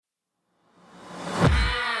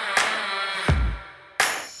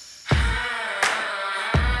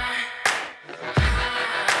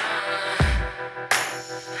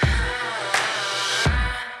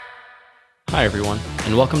Hi everyone,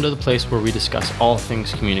 and welcome to the place where we discuss all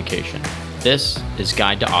things communication. This is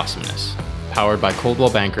Guide to Awesomeness, powered by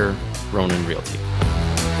Coldwell Banker, Ronan Realty.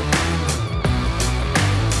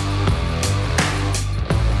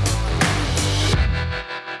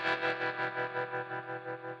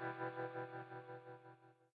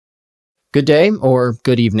 Good day or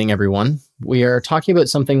good evening, everyone. We are talking about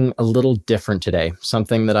something a little different today,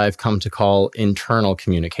 something that I've come to call internal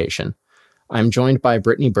communication. I'm joined by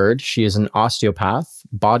Brittany Bird. She is an osteopath,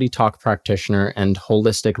 body talk practitioner, and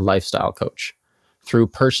holistic lifestyle coach. Through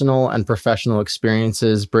personal and professional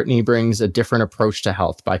experiences, Brittany brings a different approach to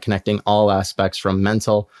health by connecting all aspects from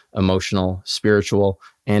mental, emotional, spiritual,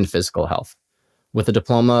 and physical health. With a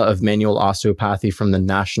diploma of manual osteopathy from the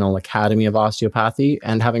National Academy of Osteopathy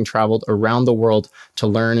and having traveled around the world to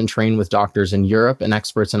learn and train with doctors in Europe and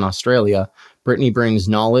experts in Australia, Brittany brings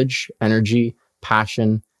knowledge, energy,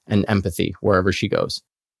 passion, and empathy wherever she goes.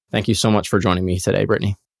 Thank you so much for joining me today,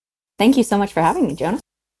 Brittany. Thank you so much for having me, Jonah.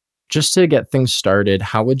 Just to get things started,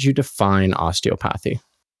 how would you define osteopathy?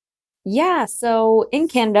 Yeah, so in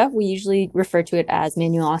Canada, we usually refer to it as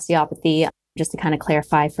manual osteopathy, just to kind of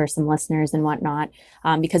clarify for some listeners and whatnot,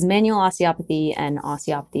 because manual osteopathy and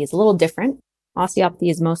osteopathy is a little different. Osteopathy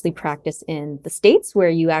is mostly practiced in the States where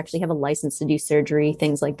you actually have a license to do surgery,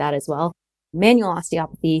 things like that as well. Manual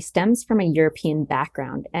osteopathy stems from a European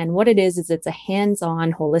background. And what it is it's a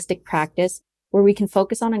hands-on holistic practice where we can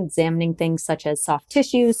focus on examining things such as soft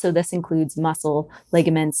tissues. So this includes muscle,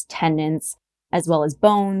 ligaments, tendons, as well as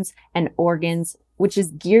bones and organs, which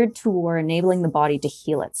is geared toward enabling the body to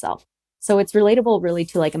heal itself. So it's relatable really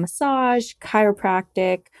to like a massage,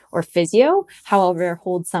 chiropractic, or physio, however,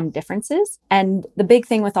 holds some differences. And the big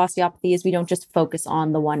thing with osteopathy is we don't just focus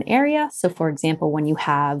on the one area. So for example, when you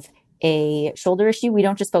have a shoulder issue, we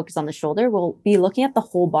don't just focus on the shoulder. We'll be looking at the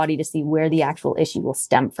whole body to see where the actual issue will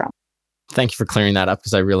stem from. Thank you for clearing that up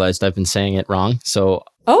because I realized I've been saying it wrong. So,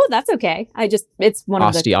 oh, that's okay. It's one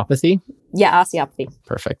of the osteopathy? Yeah, osteopathy.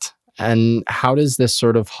 Perfect. And how does this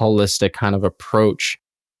sort of holistic kind of approach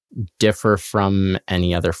differ from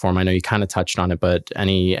any other form? I know you kind of touched on it, but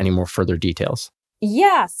any more further details?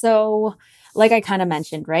 Yeah. So like I kind of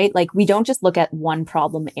mentioned, right? Like we don't just look at one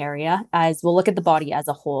problem area as we'll look at the body as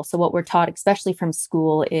a whole. So what we're taught, especially from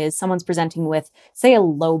school, is someone's presenting with, say, a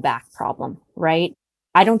low back problem, right?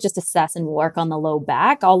 I don't just assess and work on the low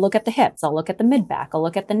back. I'll look at the hips. I'll look at the mid back. I'll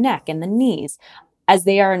look at the neck and the knees as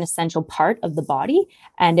they are an essential part of the body.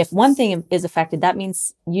 And if one thing is affected, that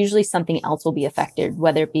means usually something else will be affected,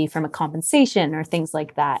 whether it be from a compensation or things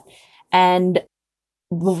like that. And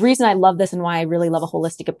the reason I love this and why I really love a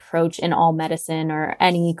holistic approach in all medicine or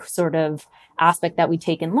any sort of aspect that we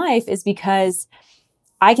take in life is because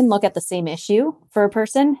I can look at the same issue for a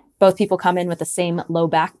person. Both people come in with the same low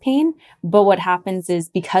back pain. But what happens is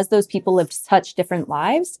because those people live such different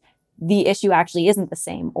lives, the issue actually isn't the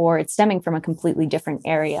same, or it's stemming from a completely different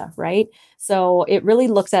area, right? So it really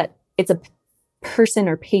looks at, it's a person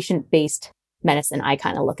or patient-based medicine, I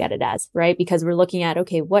kind of look at it as, right? Because we're looking at,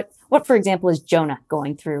 okay, what, for example, is Jonah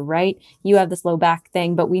going through, right? You have this low back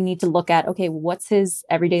thing, but we need to look at, okay, what's his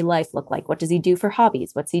everyday life look like? What does he do for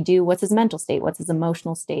hobbies? What's he do? What's his mental state? What's his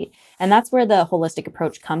emotional state? And that's where the holistic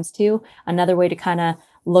approach comes to. Another way to kind of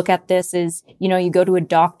look at this is, you go to a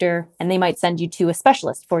doctor and they might send you to a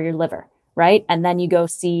specialist for your liver, right? And then you go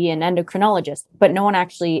see an endocrinologist, but no one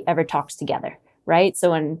actually ever talks together. Right.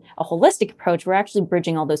 So in a holistic approach, we're actually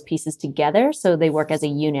bridging all those pieces together so they work as a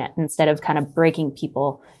unit instead of kind of breaking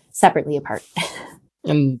people separately apart.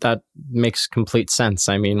 And that makes complete sense.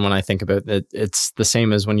 I mean, when I think about it, it's the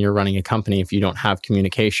same as when you're running a company. If you don't have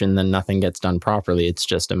communication, then nothing gets done properly. It's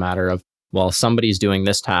just a matter of, well, somebody's doing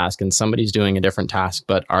this task and somebody's doing a different task,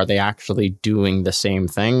 but are they actually doing the same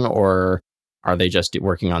thing or are they just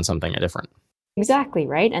working on something different? Exactly,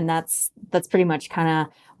 right. And that's pretty much kind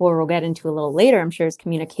of what we'll get into a little later, I'm sure, is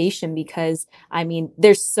communication, because I mean,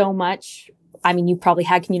 there's so much. I mean, you probably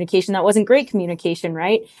had communication that wasn't great communication,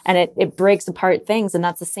 right? And it breaks apart things. And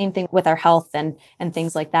that's the same thing with our health and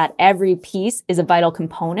things like that. Every piece is a vital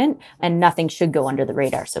component and nothing should go under the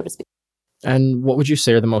radar, so to speak. And what would you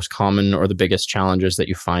say are the most common or the biggest challenges that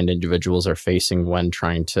you find individuals are facing when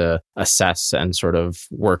trying to assess and sort of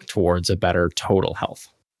work towards a better total health?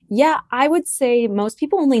 Yeah, I would say most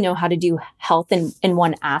people only know how to do health in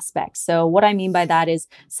one aspect. So what I mean by that is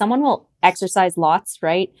someone will exercise lots,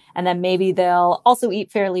 right? And then maybe they'll also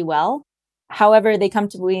eat fairly well. However, they come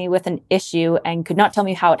to me with an issue and could not tell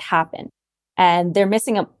me how it happened. And they're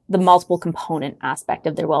missing the multiple component aspect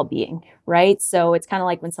of their well-being, right? So it's kind of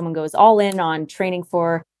like when someone goes all in on training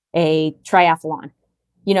for a triathlon.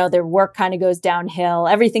 their work kind of goes downhill.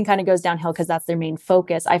 Everything kind of goes downhill because that's their main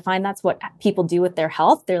focus. I find that's what people do with their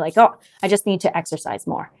health. They're like, oh, I just need to exercise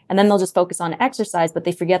more. And then they'll just focus on exercise, but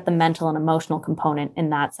they forget the mental and emotional component in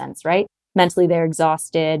that sense, right? Mentally, they're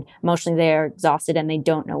exhausted. Emotionally, they're exhausted and they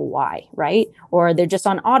don't know why, right? Or they're just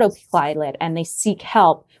on autopilot and they seek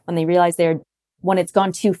help when they realize when it's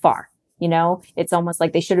gone too far. It's almost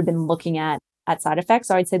like they should have been looking at side effects.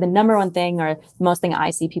 So I'd say the number one thing or the most thing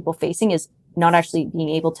I see people facing is not actually being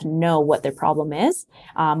able to know what their problem is,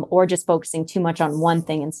 or just focusing too much on one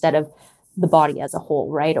thing instead of the body as a whole,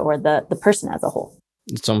 right? Or the person as a whole.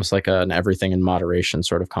 It's almost like an everything in moderation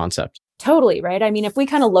sort of concept. Totally, right? I mean, if we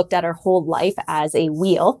kind of looked at our whole life as a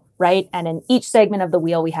wheel, right? And in each segment of the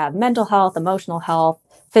wheel, we have mental health, emotional health,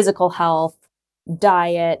 physical health,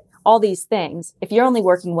 diet, all these things. If you're only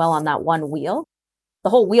working well on that one wheel, the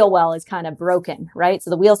whole wheel well is kind of broken, right? So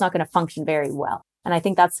the wheel's not going to function very well. And I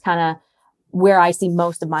think that's kind of where I see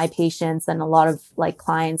most of my patients and a lot of like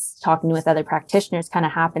clients talking with other practitioners kind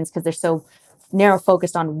of happens because they're so narrow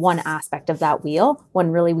focused on one aspect of that wheel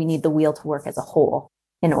when really we need the wheel to work as a whole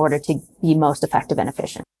in order to be most effective and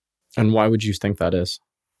efficient. And why would you think that is?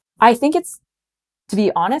 I think it's, to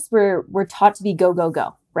be honest, we're taught to be go, go,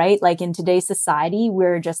 go, right? Like in today's society,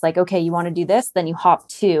 we're just like, okay, you want to do this, then you hop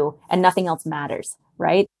to, and nothing else matters,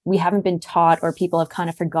 right? We haven't been taught, or people have kind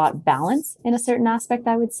of forgot balance in a certain aspect,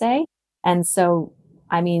 I would say. And so,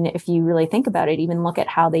 I mean, if you really think about it, even look at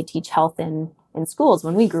how they teach health in schools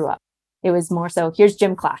when we grew up. It was more so, here's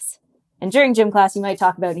gym class. And during gym class, you might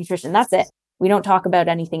talk about nutrition. That's it. We don't talk about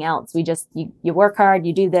anything else. We just, you work hard,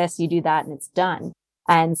 you do this, you do that, and it's done.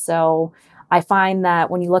 And so I find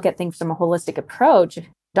that when you look at things from a holistic approach,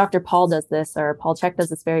 Dr. Paul does this, or Paul Chek does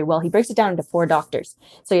this very well. He breaks it down into 4 doctors.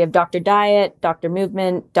 So you have Dr. Diet, Dr.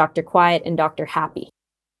 Movement, Dr. Quiet, and Dr. Happy.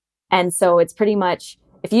 And so it's pretty much,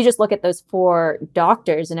 if you just look at those 4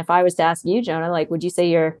 doctors, and if I was to ask you, Jonah, like, would you say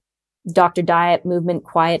you're Dr. Diet, Movement,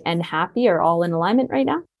 Quiet, and Happy are all in alignment right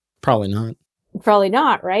now? Probably not. Probably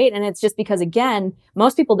not, right? And it's just because, again,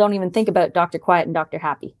 most people don't even think about Dr. Quiet and Dr.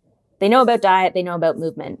 Happy. They know about diet, they know about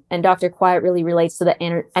movement. And Dr. Quiet really relates to the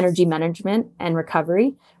energy management and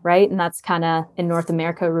recovery, right? And that's kind of, in North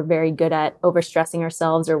America, we're very good at overstressing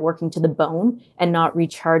ourselves or working to the bone and not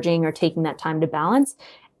recharging or taking that time to balance.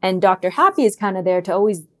 And Dr. Happy is kind of there to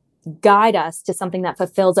always guide us to something that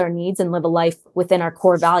fulfills our needs and live a life within our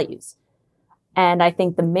core values. And I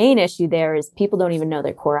think the main issue there is people don't even know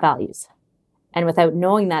their core values. And without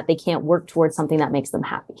knowing that, they can't work towards something that makes them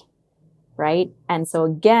happy, right? And so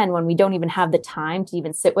again, when we don't even have the time to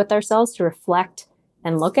even sit with ourselves to reflect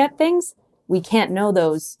and look at things, we can't know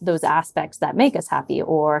those aspects that make us happy,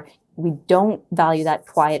 or we don't value that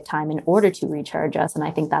quiet time in order to recharge us. And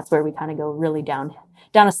I think that's where we kind of go really down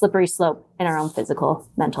a slippery slope in our own physical,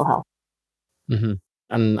 mental health. Mm-hmm.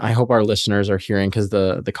 And I hope our listeners are hearing, because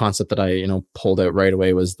the concept that I pulled out right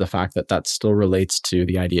away was the fact that still relates to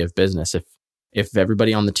the idea of business. If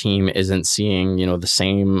everybody on the team isn't seeing, the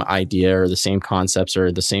same idea or the same concepts or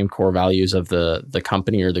the same core values of the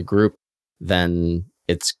company or the group, then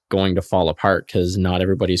it's going to fall apart, because not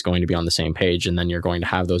everybody's going to be on the same page. And then you're going to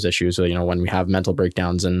have those issues. So, when we have mental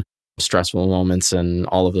breakdowns and stressful moments and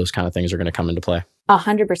all of those kind of things are going to come into play.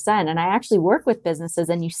 100%. And I actually work with businesses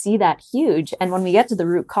and you see that huge. And when we get to the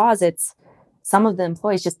root cause, it's some of the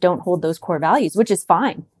employees just don't hold those core values, which is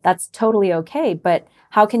fine. That's totally okay. But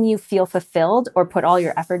how can you feel fulfilled or put all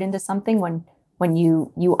your effort into something when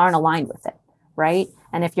you aren't aligned with it, right?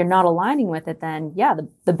 And if you're not aligning with it, then yeah,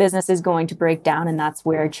 the business is going to break down, and that's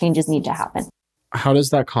where changes need to happen. How does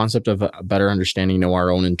that concept of a better understanding, our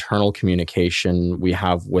own internal communication we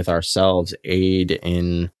have with ourselves aid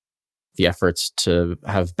in the efforts to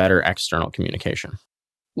have better external communication?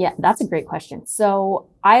 Yeah, that's a great question. So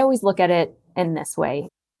I always look at it in this way.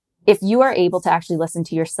 If you are able to actually listen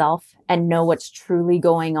to yourself and know what's truly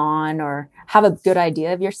going on or have a good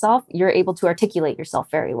idea of yourself, you're able to articulate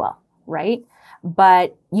yourself very well, right?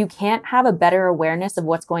 But you can't have a better awareness of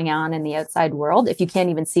what's going on in the outside world if you can't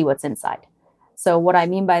even see what's inside. So what I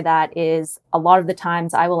mean by that is a lot of the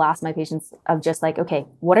times I will ask my patients of just like, okay,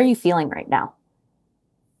 what are you feeling right now?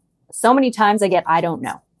 So many times I get, I don't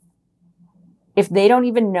know. If they don't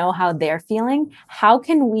even know how they're feeling, how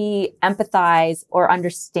can we empathize or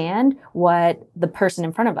understand what the person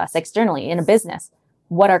in front of us externally in a business,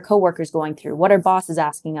 what our coworkers going through, what our boss is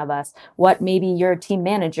asking of us, what maybe you're a team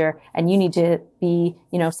manager and you need to be,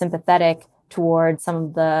 sympathetic towards some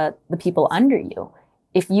of the people under you.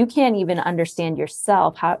 If you can't even understand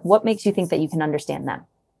yourself, what makes you think that you can understand them,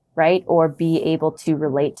 right? Or be able to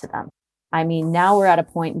relate to them? I mean, now we're at a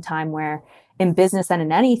point in time where in business and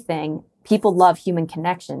in anything, people love human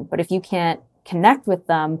connection. But if you can't connect with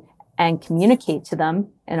them and communicate to them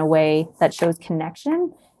in a way that shows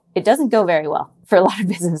connection, it doesn't go very well for a lot of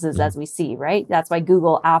businesses, as we see, right? That's why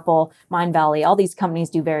Google, Apple, Mindvalley, all these companies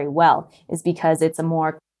do very well, is because it's a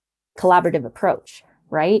more collaborative approach,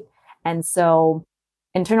 right? And so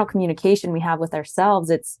internal communication we have with ourselves,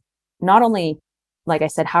 it's not only, like I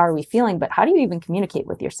said, how are we feeling, but how do you even communicate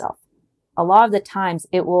with yourself? A lot of the times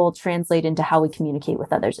it will translate into how we communicate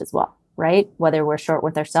with others as well, right? Whether we're short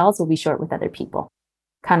with ourselves, we'll be short with other people.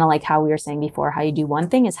 Kind of like how we were saying before, how you do one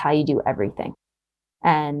thing is how you do everything.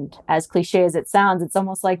 And as cliche as it sounds, it's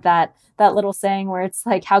almost like that little saying where it's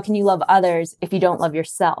like, how can you love others if you don't love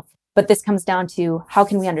yourself? But this comes down to how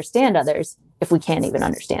can we understand others if we can't even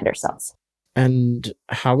understand ourselves? And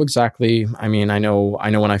how exactly, I mean, I know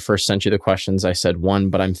when I first sent you the questions, I said one,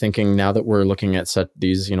 but I'm thinking now that we're looking at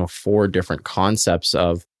these, 4 different concepts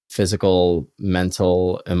of physical,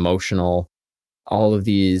 mental, emotional, all of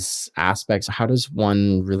these aspects, how does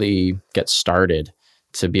one really get started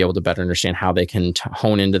to be able to better understand how they can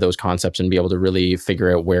hone into those concepts and be able to really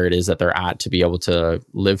figure out where it is that they're at to be able to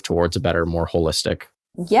live towards a better, more holistic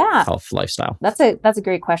health lifestyle? That's a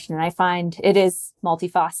great question. And I find it is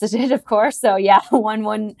multifaceted, of course. So yeah, one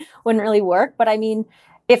wouldn't really work. But I mean,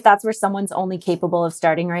 if that's where someone's only capable of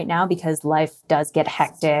starting right now because life does get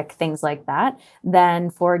hectic, things like that, then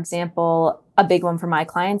for example, a big one for my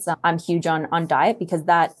clients, I'm huge on diet because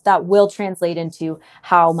that will translate into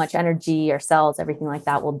how much energy or cells, everything like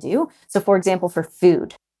that will do. So for example, for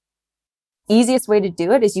food, easiest way to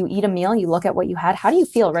do it is you eat a meal, you look at what you had. How do you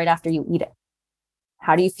feel right after you eat it?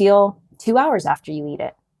 How do you feel 2 hours after you eat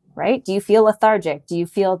it, right? Do you feel lethargic? Do you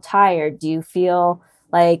feel tired? Do you feel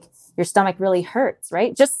like your stomach really hurts,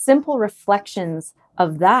 right? Just simple reflections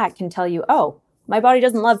of that can tell you, oh, my body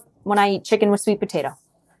doesn't love when I eat chicken with sweet potato.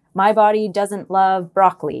 My body doesn't love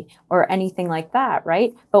broccoli or anything like that,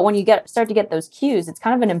 right? But when you start to get those cues, it's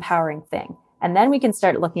kind of an empowering thing. And then we can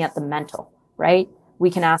start looking at the mental, right? We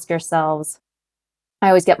can ask ourselves, I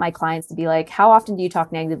always get my clients to be like, how often do you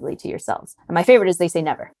talk negatively to yourselves? And my favorite is they say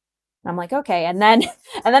never. And I'm like, okay. And then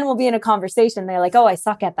we'll be in a conversation. They're like, oh, I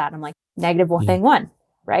suck at that. And I'm like, negative thing 1,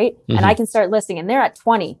 right? Mm-hmm. And I can start listing and they're at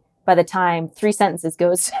 20 by the time 3 sentences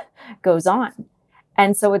goes on.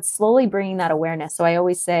 And so it's slowly bringing that awareness. So I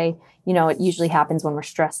always say, it usually happens when we're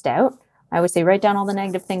stressed out. I always say, write down all the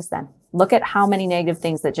negative things then. Look at how many negative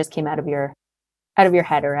things that just came out of your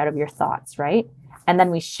head or out of your thoughts, right? And then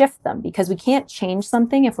we shift them because we can't change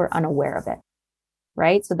something if we're unaware of it,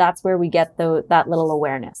 right? So that's where we get that little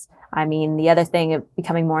awareness. I mean, the other thing of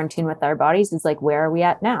becoming more in tune with our bodies is like, where are we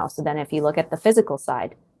at now? So then if you look at the physical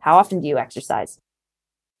side, how often do you exercise,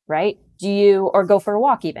 right? Or go for a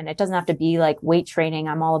walk even? It doesn't have to be like weight training.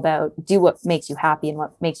 I'm all about do what makes you happy and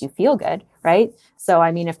what makes you feel good, right? So,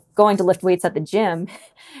 I mean, if going to lift weights at the gym,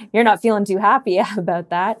 you're not feeling too happy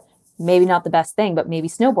about that, maybe not the best thing, but maybe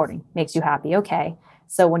snowboarding makes you happy. Okay.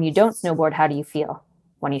 So when you don't snowboard, how do you feel?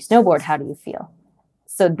 When you snowboard, how do you feel?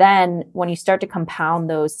 So then when you start to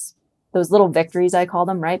compound those little victories, I call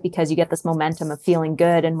them, right? Because you get this momentum of feeling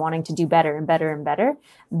good and wanting to do better and better and better.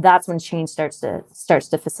 That's when change starts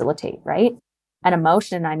to facilitate, right? And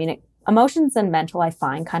emotions and mental, I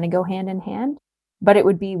find kind of go hand in hand, but it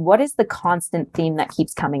would be, what is the constant theme that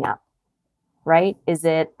keeps coming up, right? Is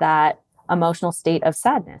it that emotional state of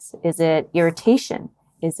sadness? Is it irritation?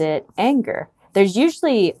 Is it anger? There's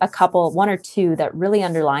usually one or two that really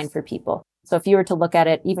underline for people. So if you were to look at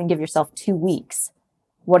it, even give yourself 2 weeks,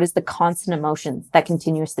 what is the constant emotion that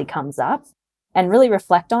continuously comes up? And really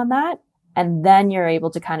reflect on that. And then you're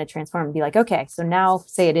able to kind of transform and be like, okay, so now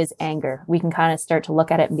say it is anger. We can kind of start to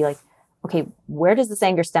look at it and be like, okay, where does this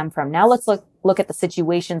anger stem from? Now let's look at the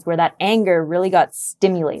situations where that anger really got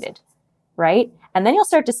stimulated, right? And then you'll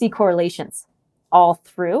start to see correlations all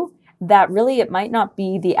through that. Really, it might not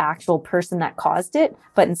be the actual person that caused it,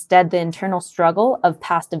 but instead the internal struggle of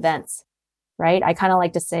past events, right? I kind of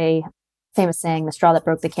like to say, famous saying, the straw that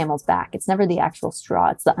broke the camel's back. It's never the actual straw.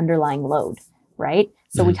 It's the underlying load, right?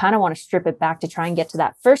 So we kind of want to strip it back to try and get to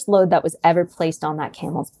that first load that was ever placed on that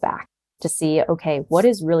camel's back to see, okay, what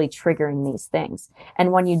is really triggering these things?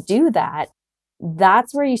 And when you do that,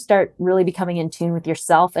 that's where you start really becoming in tune with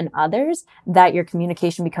yourself and others, that your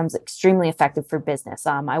communication becomes extremely effective for business.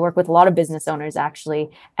 I work with a lot of business owners actually,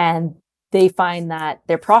 and they find that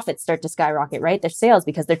their profits start to skyrocket, right? Their sales,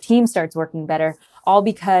 because their team starts working better, all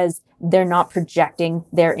because they're not projecting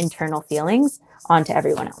their internal feelings onto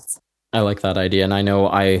everyone else. I like that idea. And I know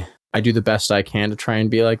I do the best I can to try and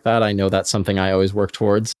be like that. I know that's something I always work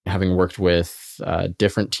towards, having worked with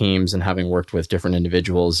different teams and having worked with different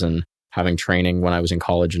individuals. And having training when I was in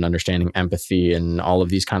college and understanding empathy and all of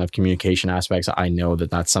these kind of communication aspects, I know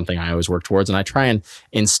that that's something I always work towards. And I try and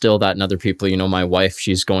instill that in other people. My wife,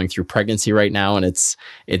 she's going through pregnancy right now, and it's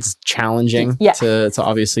challenging Yeah. to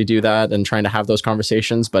obviously do that and trying to have those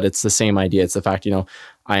conversations, but it's the same idea. It's the fact,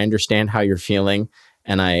 I understand how you're feeling,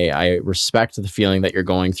 and I respect the feeling that you're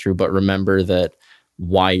going through, but remember that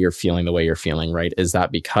why you're feeling the way you're feeling, right? Is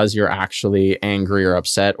that because you're actually angry or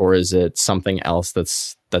upset, or is it something else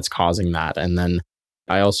that's causing that? And then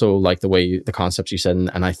I also like the concepts you said,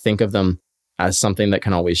 and I think of them as something that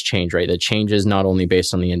can always change, right? That changes not only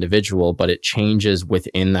based on the individual, but it changes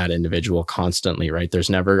within that individual constantly, right?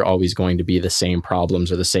 There's never always going to be the same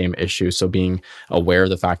problems or the same issues. So being aware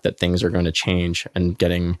of the fact that things are going to change and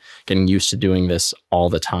getting used to doing this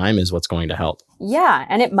all the time is what's going to help. Yeah.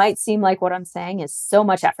 And it might seem like what I'm saying is so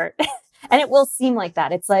much effort. And it will seem like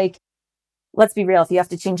that. It's like, let's be real, if you have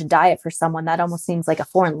to change a diet for someone, that almost seems like a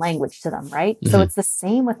foreign language to them, right? Mm-hmm. So it's the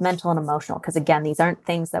same with mental and emotional, because again, these aren't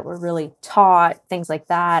things that we're really taught, things like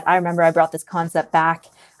that. I remember I brought this concept back.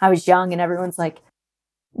 I was young and everyone's like,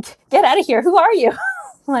 get out of here. Who are you?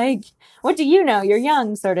 Like, what do you know? You're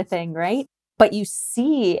young, sort of thing, right? But you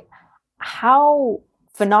see how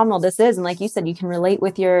phenomenal this is. And like you said, you can relate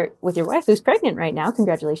with your wife who's pregnant right now.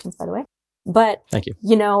 Congratulations, by the way. But thank you.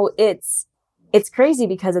 It's crazy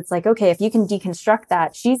because it's like, okay, if you can deconstruct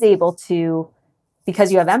that, she's able to, because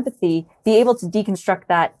you have empathy, be able to deconstruct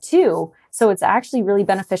that too. So it's actually really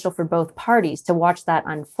beneficial for both parties to watch that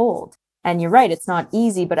unfold. And you're right, it's not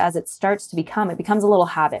easy, but as it starts to it becomes a little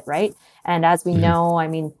habit, right? And as we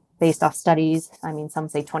know, based off studies, some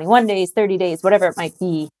say 21 days, 30 days, whatever it might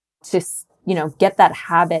be, to, get that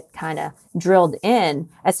habit kind of drilled in.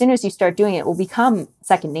 As soon as you start doing it, it will become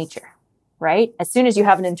second nature. Right? As soon as you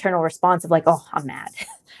have an internal response of like, oh, I'm mad,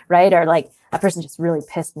 right? Or like, that person just really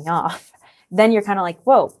pissed me off. Then you're kind of like,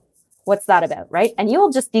 whoa, what's that about? Right? And you'll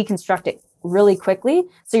just deconstruct it really quickly.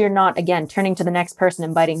 So you're not, again, turning to the next person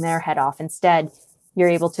and biting their head off. Instead, you're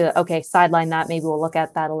able to, okay, sideline that. Maybe we'll look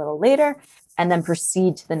at that a little later, and then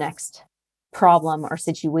proceed to the next problem or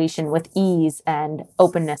situation with ease and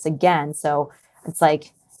openness again. So it's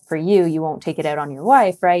like, for you won't take it out on your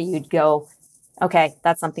wife, right? You'd go, okay,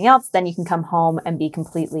 that's something else. Then you can come home and be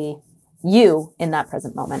completely you in that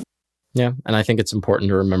present moment. Yeah. And I think it's important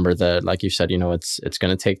to remember that, like you said, it's going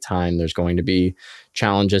to take time. There's going to be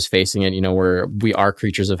challenges facing it. We are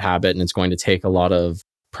creatures of habit, and it's going to take a lot of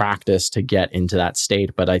practice to get into that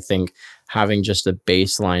state. But I think having just a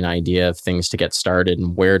baseline idea of things to get started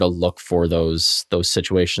and where to look for those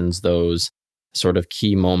situations, those sort of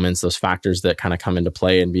key moments, those factors that kind of come into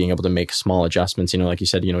play, and being able to make small adjustments, like you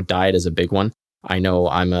said, diet is a big one. I know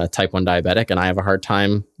I'm a type 1 diabetic, and I have a hard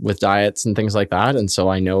time with diets and things like that. And so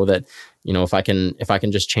I know that, if I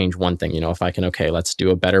can just change one thing, if I can, okay, let's do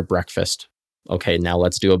a better breakfast. Okay, now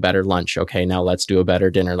let's do a better lunch. Okay, now let's do a better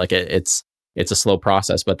dinner. Like it's a slow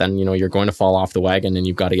process, but then, you're going to fall off the wagon and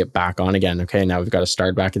you've got to get back on again. Okay, now we've got to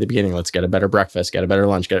start back at the beginning. Let's get a better breakfast, get a better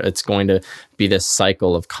lunch. It's going to be this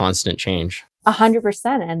cycle of constant change. 100%.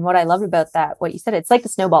 And what I love about that, what you said, it's like the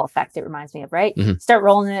snowball effect. It reminds me of, right? Mm-hmm. Start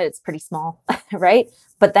rolling it. It's pretty small, right?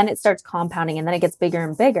 But then it starts compounding, and then it gets bigger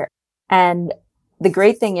and bigger. And the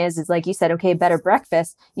great thing is like you said, okay, better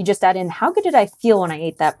breakfast. You just add in, how good did I feel when I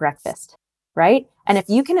ate that breakfast? Right? And if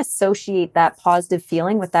you can associate that positive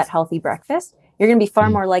feeling with that healthy breakfast, you're going to be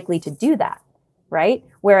far more likely to do that. Right?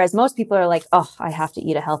 Whereas most people are like, oh, I have to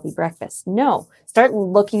eat a healthy breakfast. No, start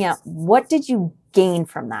looking at, what did you gain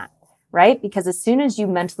from that? Right? Because as soon as you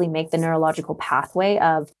mentally make the neurological pathway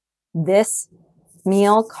of, this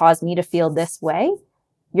meal caused me to feel this way,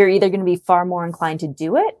 you're either going to be far more inclined to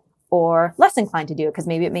do it or less inclined to do it, because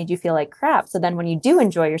maybe it made you feel like crap. So then when you do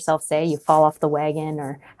enjoy yourself, say you fall off the wagon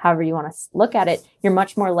or however you want to look at it, you're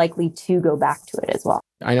much more likely to go back to it as well.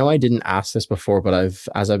 I know I didn't ask this before, but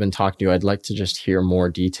as I've been talking to you, I'd like to just hear more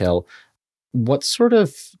detail. What sort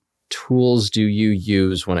of tools do you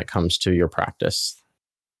use when it comes to your practice?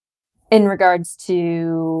 In regards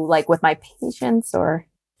to like with my patients, or?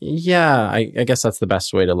 Yeah, I guess that's the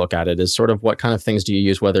best way to look at it, is sort of what kind of things do you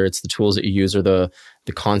use, whether it's the tools that you use or the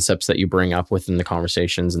concepts that you bring up within the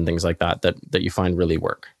conversations and things like that you find really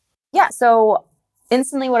work. Yeah. So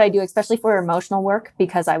instantly what I do, especially for emotional work,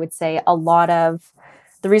 because I would say the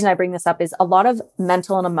reason I bring this up is a lot of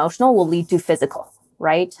mental and emotional will lead to physical,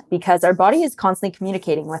 right? Because our body is constantly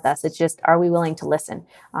communicating with us. It's just, are we willing to listen?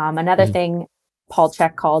 Another thing Paul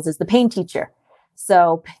Chek calls is the pain teacher.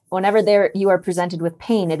 So whenever you are presented with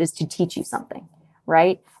pain, it is to teach you something,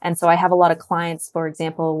 right? And so I have a lot of clients, for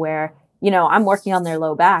example, where, I'm working on their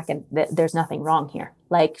low back and there's nothing wrong here.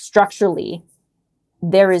 Like structurally,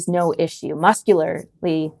 there is no issue.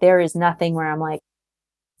 Muscularly, there is nothing where I'm like,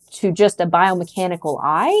 to just a biomechanical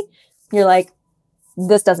eye, you're like,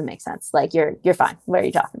 this doesn't make sense. Like you're fine. What are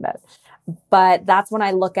you talking about? But that's when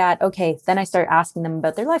I look at, okay, then I start asking them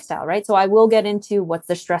about their lifestyle, right? So I will get into what's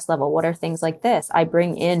their stress level? What are things like this? I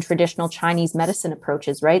bring in traditional Chinese medicine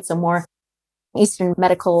approaches, right? So more Eastern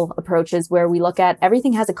medical approaches where we look at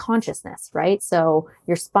everything has a consciousness, right? So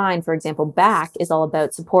your spine, for example, back is all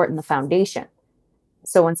about support and the foundation.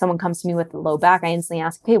 So when someone comes to me with the low back, I instantly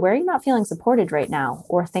ask, hey, where are you not feeling supported right now?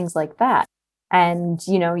 Or things like that. And,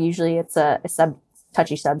 usually it's a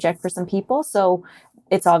touchy subject for some people. So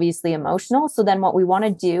it's obviously emotional. So then what we want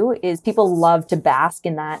to do is people love to bask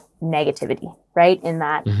in that negativity, right? In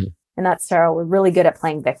that sorrow. We're really good at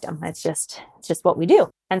playing victim. It's just what we do.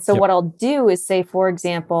 And so what I'll do is say, for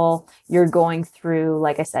example, you're going through,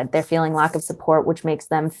 like I said, they're feeling lack of support, which makes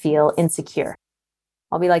them feel insecure.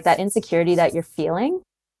 I'll be like, that insecurity that you're feeling,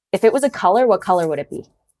 if it was a color, what color would it be?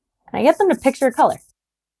 And I get them to picture a color.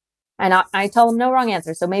 And I tell them no wrong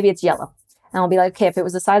answer. So maybe it's yellow. And I'll be like, okay, if it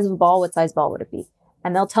was the size of a ball, what size ball would it be?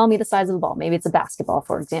 And they'll tell me the size of the ball. Maybe it's a basketball,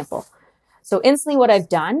 for example. So instantly what I've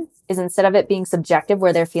done is instead of it being subjective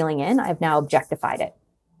where they're feeling in, I've now objectified it.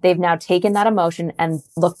 They've now taken that emotion and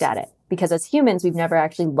looked at it. Because as humans, we've never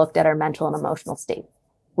actually looked at our mental and emotional state.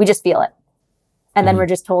 We just feel it. And then we're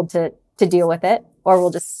just told to deal with it, or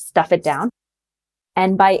we'll just stuff it down.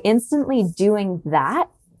 And by instantly doing that,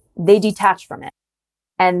 they detach from it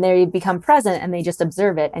and they become present and they just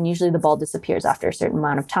observe it. And usually the ball disappears after a certain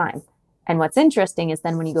amount of time. And what's interesting is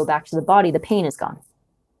then when you go back to the body, the pain is gone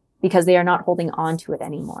because they are not holding on to it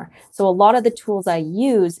anymore. So a lot of the tools I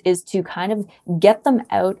use is to kind of get them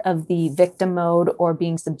out of the victim mode or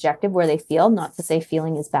being subjective where they feel, not to say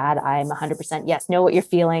feeling is bad. I'm 100% yes, know what you're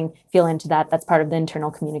feeling, feel into that. That's part of the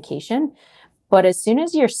internal communication. But as soon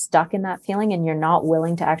as you're stuck in that feeling and you're not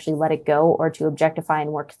willing to actually let it go or to objectify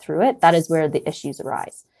and work through it, that is where the issues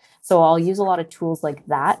arise. So I'll use a lot of tools like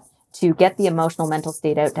that to get the emotional mental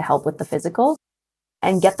state out to help with the physical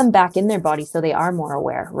and get them back in their body so they are more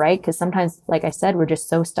aware, right? Because sometimes, like I said, we're just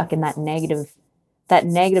so stuck in that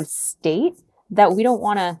negative state that we don't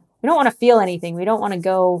want to feel anything. We don't want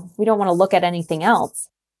to look at anything else.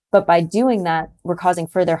 But by doing that, we're causing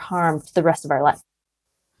further harm to the rest of our life.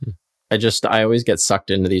 I always get sucked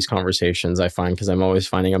into these conversations, I find, because I'm always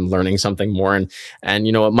finding I'm learning something more, and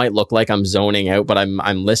it might look like I'm zoning out, but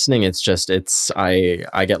I'm listening.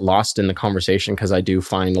 I get lost in the conversation because I do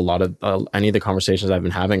find a lot of any of the conversations I've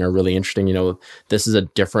been having are really interesting. This is a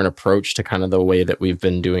different approach to kind of the way that we've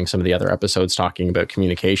been doing some of the other episodes talking about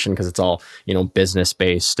communication, because it's all, business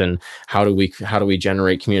based, and how do we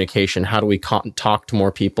generate communication? How do we talk to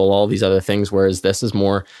more people? All these other things. Whereas this is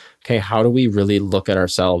more, okay, how do we really look at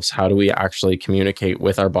ourselves? How do we actually communicate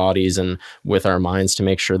with our bodies and with our minds to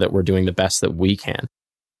make sure that we're doing the best that we can?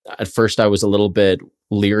 At first, I was a little bit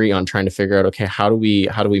leery on trying to figure out, okay, how do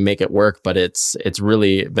we make it work? But it's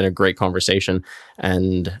really been a great conversation,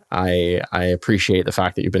 and I appreciate the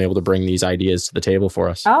fact that you've been able to bring these ideas to the table for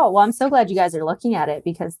us. Oh, well, I'm so glad you guys are looking at it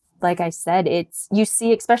because, like I said, you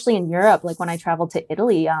see, especially in Europe, like when I traveled to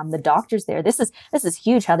Italy, the doctors there, this is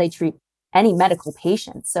huge how they treat any medical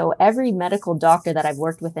patient. So every medical doctor that I've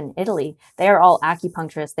worked with in Italy, they are all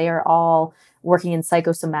acupuncturists. They are all working in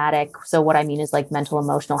psychosomatic. So what I mean is like mental,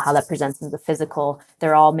 emotional, how that presents in the physical.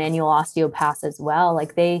 They're all manual osteopaths as well.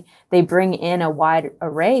 Like they bring in a wide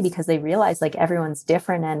array because they realize like everyone's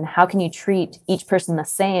different, and how can you treat each person the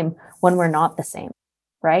same when we're not the same,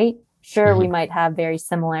 right? Sure, we might have very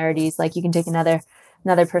similarities. Like you can take another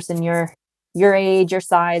person, your age, your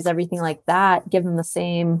size, everything like that, give them the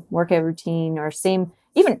same workout routine or same,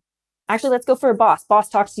 even actually, let's go for a boss. Boss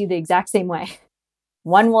talks to you the exact same way.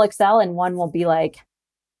 One will excel and one will be like,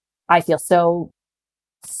 I feel so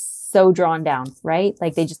drawn down, right?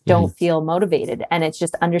 Like they just don't feel motivated. And it's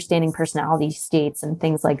just understanding personality states and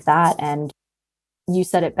things like that. And you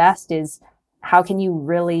said it best is how can you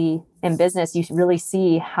really, in business, you really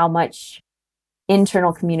see how much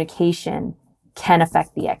internal communication can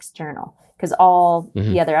affect the external. Because all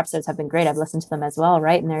the other episodes have been great. I've listened to them as well,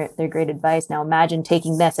 right? And they're great advice. Now imagine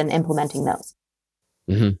taking this and implementing those.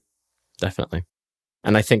 Definitely.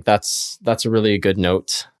 And I think that's a really good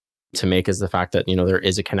note to make, is the fact that, there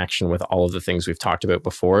is a connection with all of the things we've talked about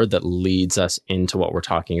before that leads us into what we're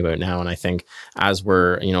talking about now. And I think as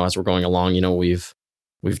we're going along,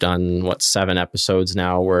 we've done 7 episodes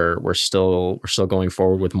now. We're still going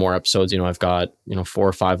forward with more episodes. I've got 4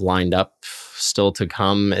 or 5 lined up still to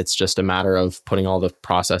come. It's just a matter of putting all the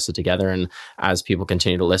processes together. And as people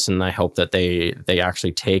continue to listen, I hope that they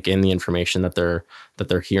actually take in the information that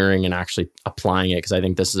they're hearing and actually applying it. Because I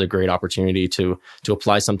think this is a great opportunity to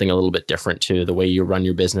apply something a little bit different to the way you run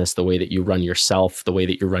your business, the way that you run yourself, the way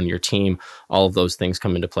that you run your team. All of those things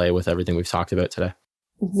come into play with everything we've talked about today.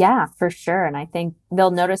 Yeah, for sure. And I think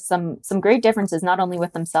they'll notice some great differences, not only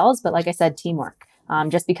with themselves, but like I said, teamwork.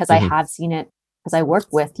 Just because I have seen it, because I work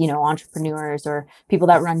with, entrepreneurs or people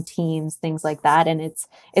that run teams, things like that. And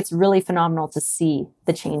it's really phenomenal to see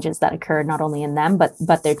the changes that occur, not only in them,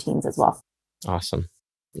 but their teams as well. Awesome.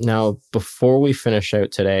 Now, before we finish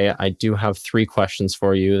out today, I do have 3 questions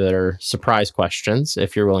for you that are surprise questions,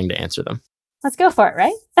 if you're willing to answer them. Let's go for it,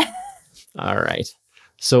 right? All right.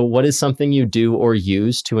 So what is something you do or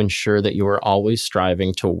use to ensure that you are always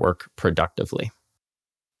striving to work productively?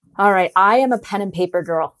 All right. I am a pen and paper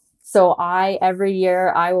girl. So every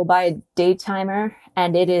year I will buy a day timer,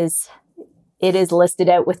 and it is listed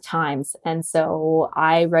out with times. And so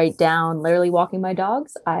I write down literally walking my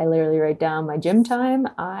dogs. I literally write down my gym time.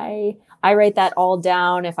 I write that all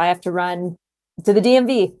down. If I have to run to the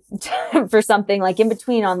DMV for something like in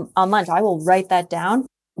between on lunch, I will write that down.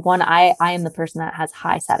 One, I am the person that has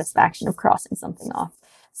high satisfaction of crossing something off.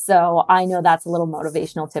 So I know that's a little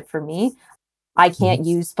motivational tip for me. I can't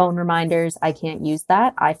use phone reminders. I can't use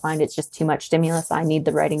that. I find it's just too much stimulus. I need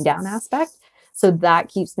the writing down aspect. So that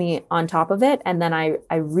keeps me on top of it. And then I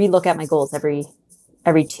relook at my goals every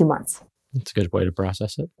 2 months. That's a good way to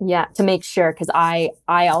process it. Yeah, to make sure. Because I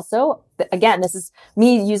also, again, this is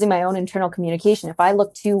me using my own internal communication. If I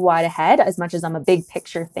look too wide ahead, as much as I'm a big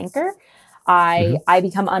picture thinker, I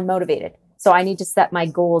become unmotivated. So I need to set my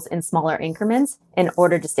goals in smaller increments in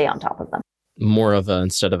order to stay on top of them. More of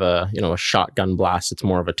instead of a shotgun blast, it's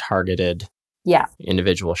more of a targeted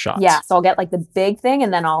individual shots. Yeah. So I'll get like the big thing,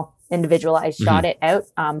 and then I'll individualize shot it out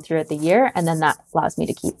throughout the year. And then that allows me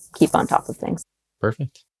to keep on top of things.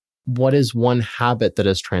 Perfect. What is one habit that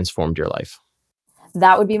has transformed your life?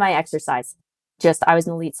 That would be my exercise. I was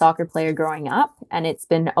an elite soccer player growing up, and it's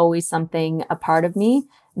been always something, a part of me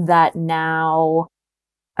that now,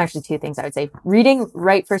 actually 2 things I would say. Reading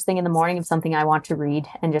right first thing in the morning of something I want to read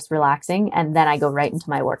and just relaxing. And then I go right into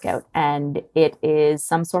my workout, and it is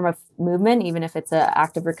some sort of movement, even if it's an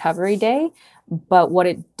active recovery day. But what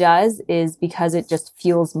it does is, because it just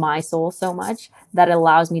fuels my soul so much, that it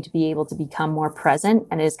allows me to be able to become more present,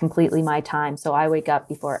 and it is completely my time. So I wake up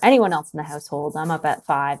before anyone else in the household. I'm up at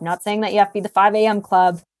 5, not saying that you have to be the 5 a.m.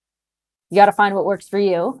 club. You got to find what works for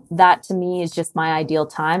you. That to me is just my ideal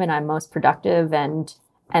time, and I'm most productive and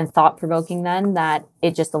thought-provoking then, that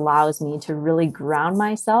it just allows me to really ground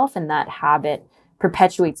myself, and that habit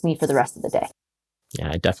perpetuates me for the rest of the day. Yeah,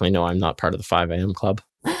 I definitely know I'm not part of the 5 a.m. club.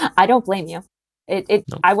 I don't blame you. No.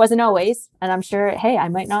 I wasn't always, and I'm sure, hey, I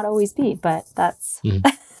might not always be, but that's...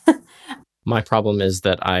 My problem is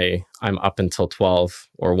that I'm up until 12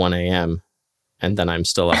 or 1 a.m. and then I'm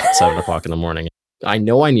still up at 7 o'clock in the morning. I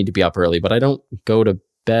know I need to be up early, but I don't go to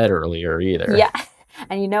bed earlier either. Yeah.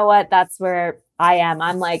 And you know what? That's where I am.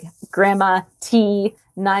 I'm like grandma tea,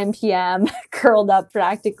 9 p.m., curled up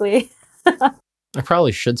practically. I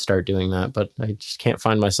probably should start doing that, but I just can't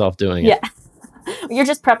find myself doing it. Yeah. You're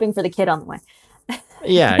just prepping for the kid on the way.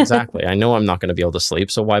 Yeah, exactly. I know I'm not going to be able to sleep,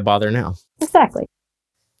 so why bother now? Exactly.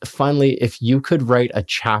 Finally, if you could write a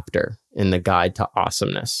chapter in the Guide to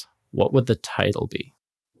Awesomeness, what would the title be?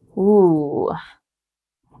 Ooh.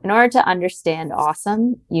 In order to understand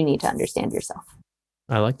awesome, you need to understand yourself.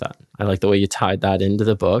 I like that. I like the way you tied that into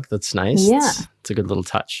the book. That's nice. Yeah. It's a good little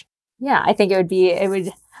touch. Yeah, I think it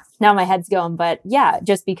would, now my head's going, but yeah,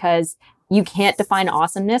 just because you can't define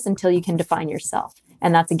awesomeness until you can define yourself.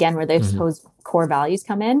 And that's again where those core values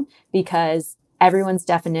come in, because everyone's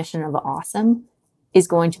definition of awesome is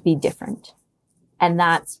going to be different. And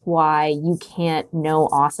that's why you can't know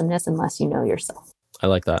awesomeness unless you know yourself. I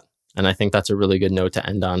like that. And I think that's a really good note to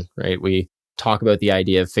end on, right? We talk about the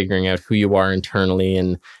idea of figuring out who you are internally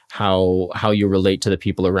and how you relate to the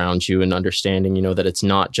people around you, and understanding, that it's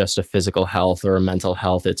not just a physical health or a mental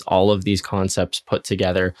health. It's all of these concepts put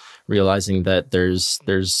together, realizing that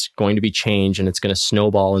there's going to be change, and it's going to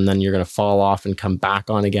snowball, and then you're going to fall off and come back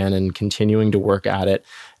on again, and continuing to work at it.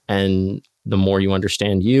 And the more you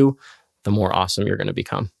understand you, the more awesome you're going to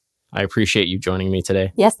become. I appreciate you joining me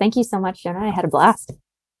today. Yes, thank you so much, Jonah. I had a blast.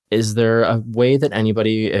 Is there a way that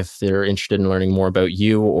anybody, if they're interested in learning more about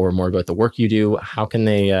you or more about the work you do, how can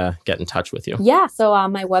they get in touch with you? Yeah. So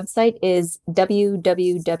my website is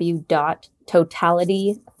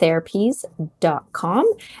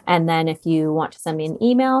www.totalitytherapies.com. And then if you want to send me an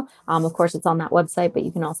email, of course, it's on that website, but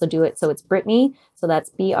you can also do it. So it's Brittany. So that's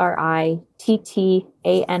BRITTANY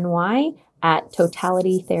at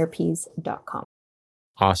totalitytherapies.com.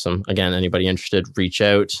 Awesome. Again, anybody interested, reach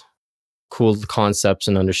out. Cool concepts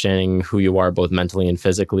and understanding who you are both mentally and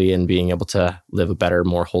physically and being able to live a better,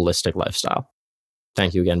 more holistic lifestyle.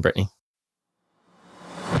 Thank you again, Brittany.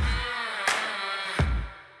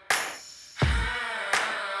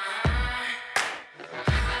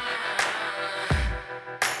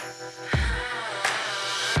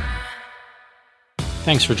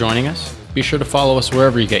 Thanks for joining us. Be sure to follow us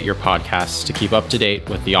wherever you get your podcasts to keep up to date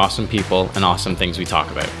with the awesome people and awesome things we talk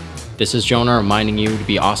about. This is Jonah reminding you to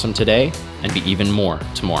be awesome today and be even more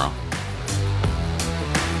tomorrow.